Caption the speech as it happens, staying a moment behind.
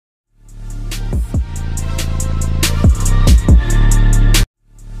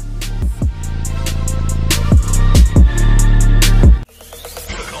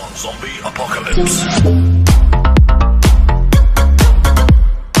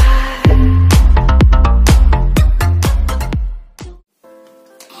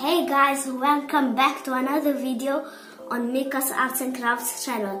guys, welcome back to another video on Mika's Arts and Crafts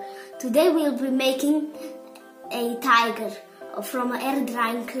channel. Today we'll be making a tiger from air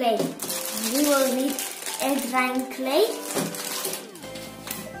drying clay. We will need air drying clay,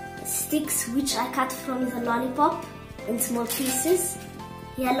 sticks which I cut from the lollipop in small pieces,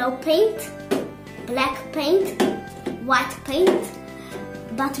 yellow paint, black paint, white paint,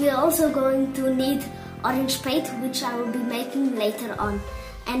 but we're also going to need orange paint, which I will be making later on,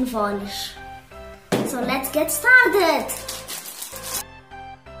 and varnish. So let's get started!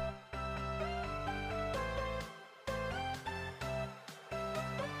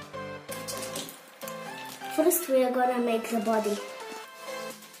 First we are gonna make the body.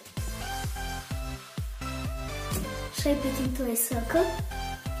 Shape it into a circle.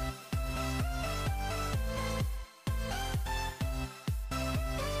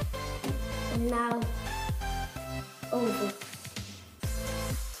 And now oval.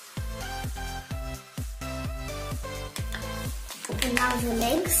 And now the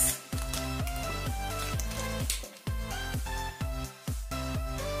legs.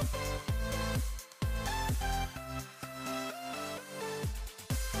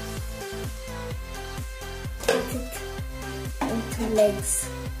 Cut it into legs,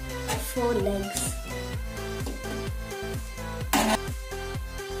 4 legs.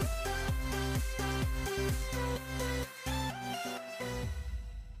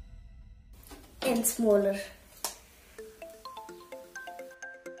 And smaller.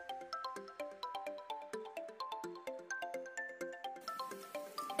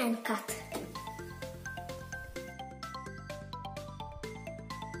 And cut.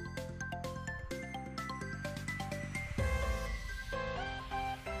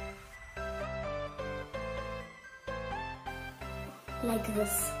 Like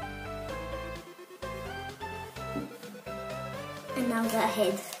this. And now the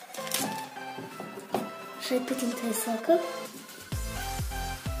head. Shape it into a circle.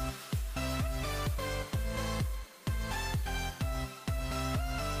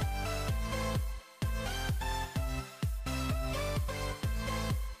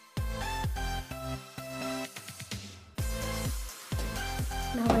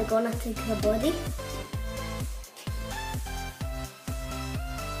 Now we're gonna take the body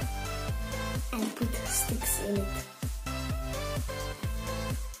and put sticks in it.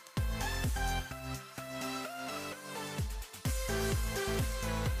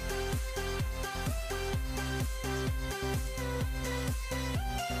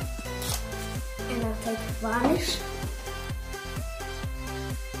 And I'll take varnish.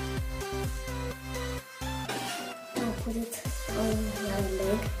 I'll put it on my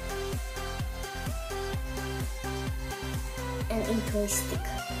leg and into a stick.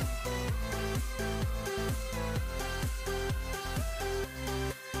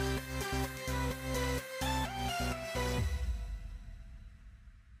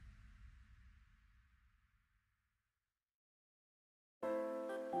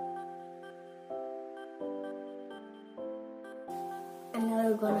 And now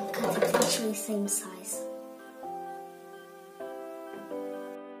we're gonna cut it actually same size.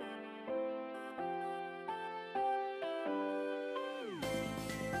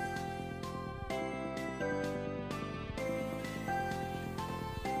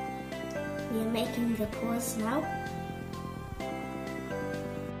 We are making the paws now.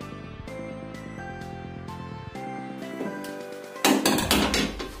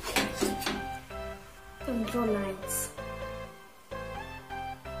 And draw lines.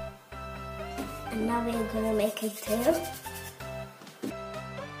 And now we are gonna make a tail.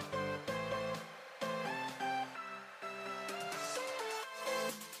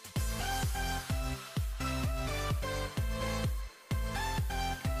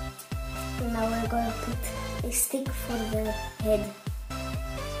 And now we're gonna put a stick for the head.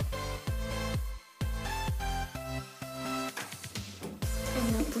 And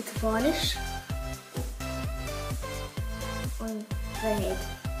now put varnish on the head.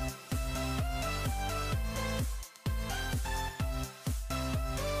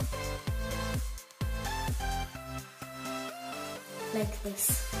 Like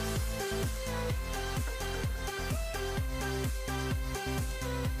this.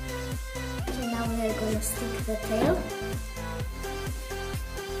 And now we are going to stick the tail.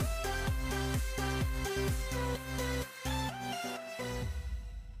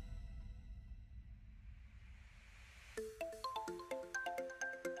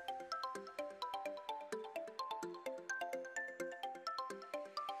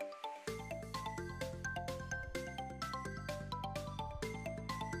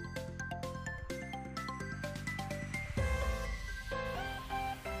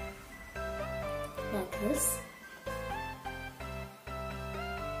 like this.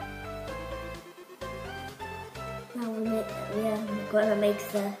 Now we are gonna make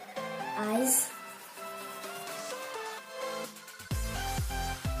the eyes.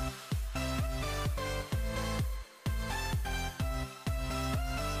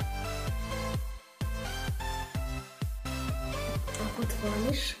 I'll put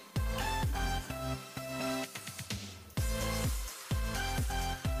varnish.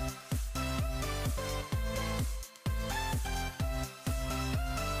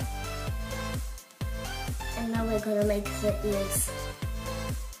 And now we're gonna make the ears.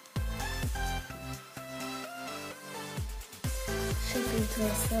 Shape into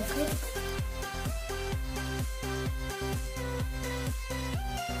a circle.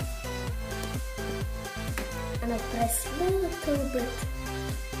 And I press a little bit.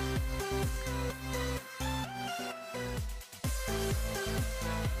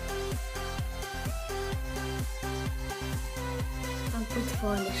 And put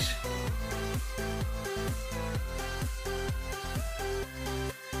varnish.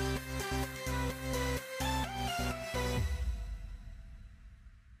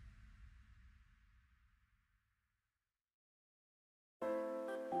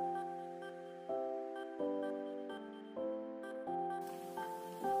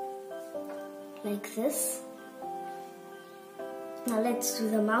 Like this. Now let's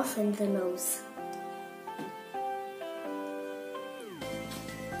do the mouth and the nose.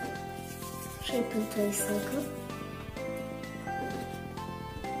 Shape into a circle.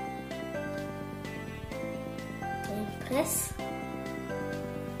 And press.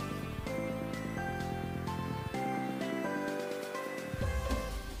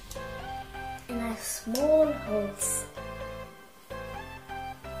 And I have small holes.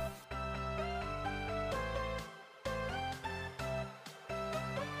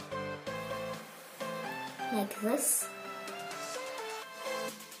 Like this.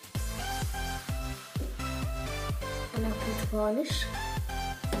 And I put varnish.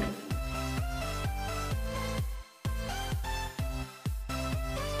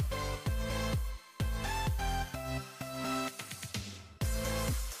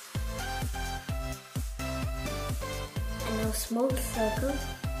 And now small circle.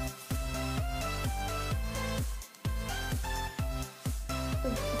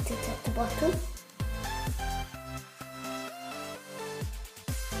 And put it at the bottom.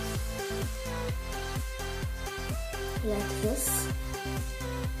 Like this.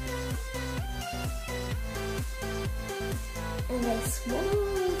 And a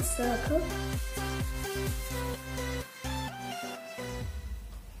small circle.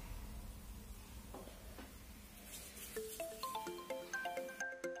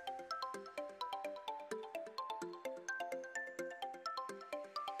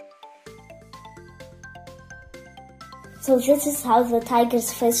 So this is how the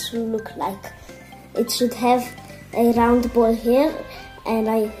tiger's face should look like. It should have a round ball here and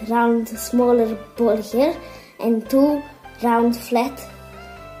a round smaller ball here and two round flat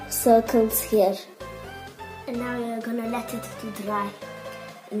circles here. And now we are gonna let it to dry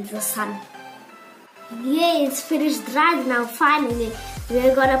in the sun. Yay, it's finished dried now finally. We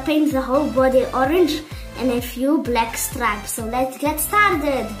are gonna paint the whole body orange and a few black stripes. So let's get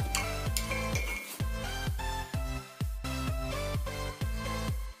started.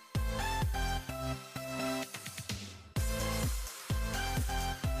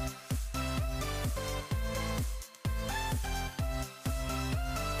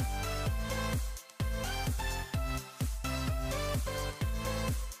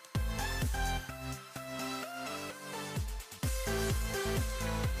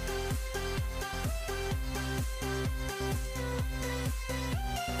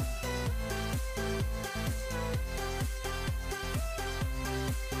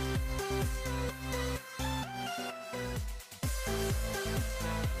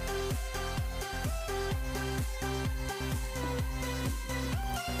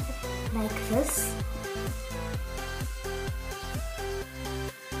 Like this.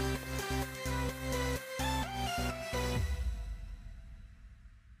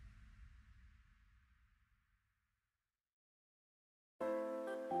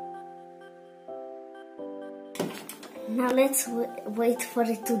 Now let's wait for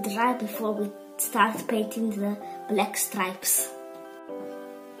it to dry before we start painting the black stripes.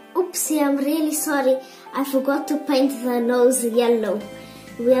 Oopsie, I'm really sorry. I forgot to paint the nose yellow.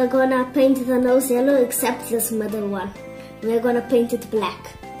 We are gonna paint the nose yellow except this middle one. We are gonna paint it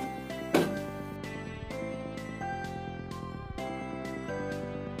black.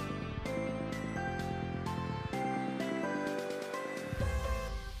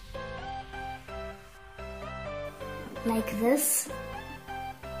 like this.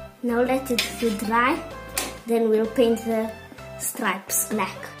 Now let it to dry, then we'll paint the stripes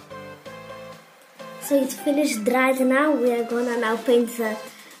black. So it's finished dried now. We are gonna now paint the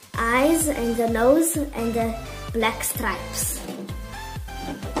eyes and the nose and the black stripes.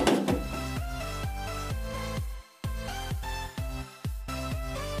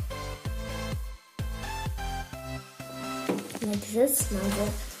 Like this. Now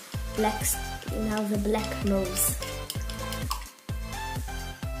the black nose.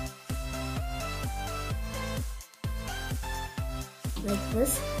 Like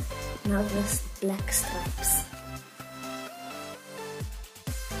this. Now the black stripes.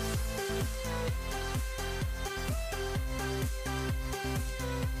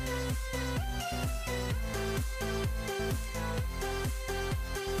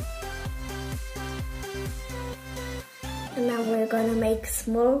 And now we're gonna make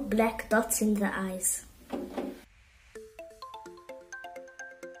small black dots in the eyes.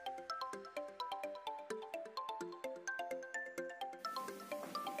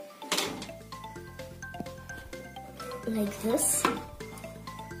 Like this.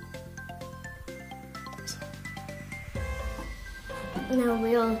 Now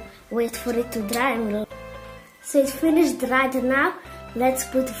we'll wait for it to dry and So it's finished dried now. Let's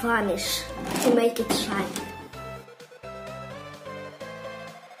put varnish to make it shine.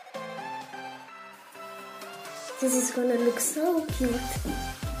 This is gonna look so cute.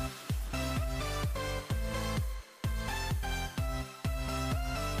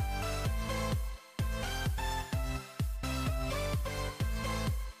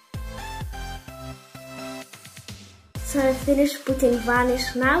 So I finished putting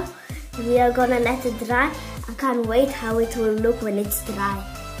varnish now. We are gonna let it dry. I can't wait how it will look when it's dry.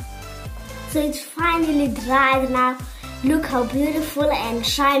 So it's finally dried now. Look how beautiful and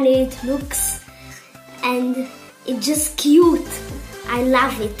shiny it looks. And it's just cute. I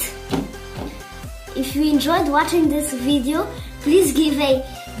love it. If you enjoyed watching this video, please give a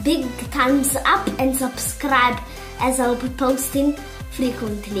big thumbs up and subscribe, as I'll be posting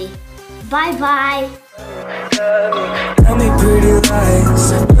frequently. Bye bye. Tell me pretty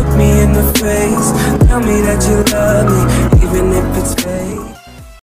lies, look me in the face. Tell me that you love me, even if it's fake.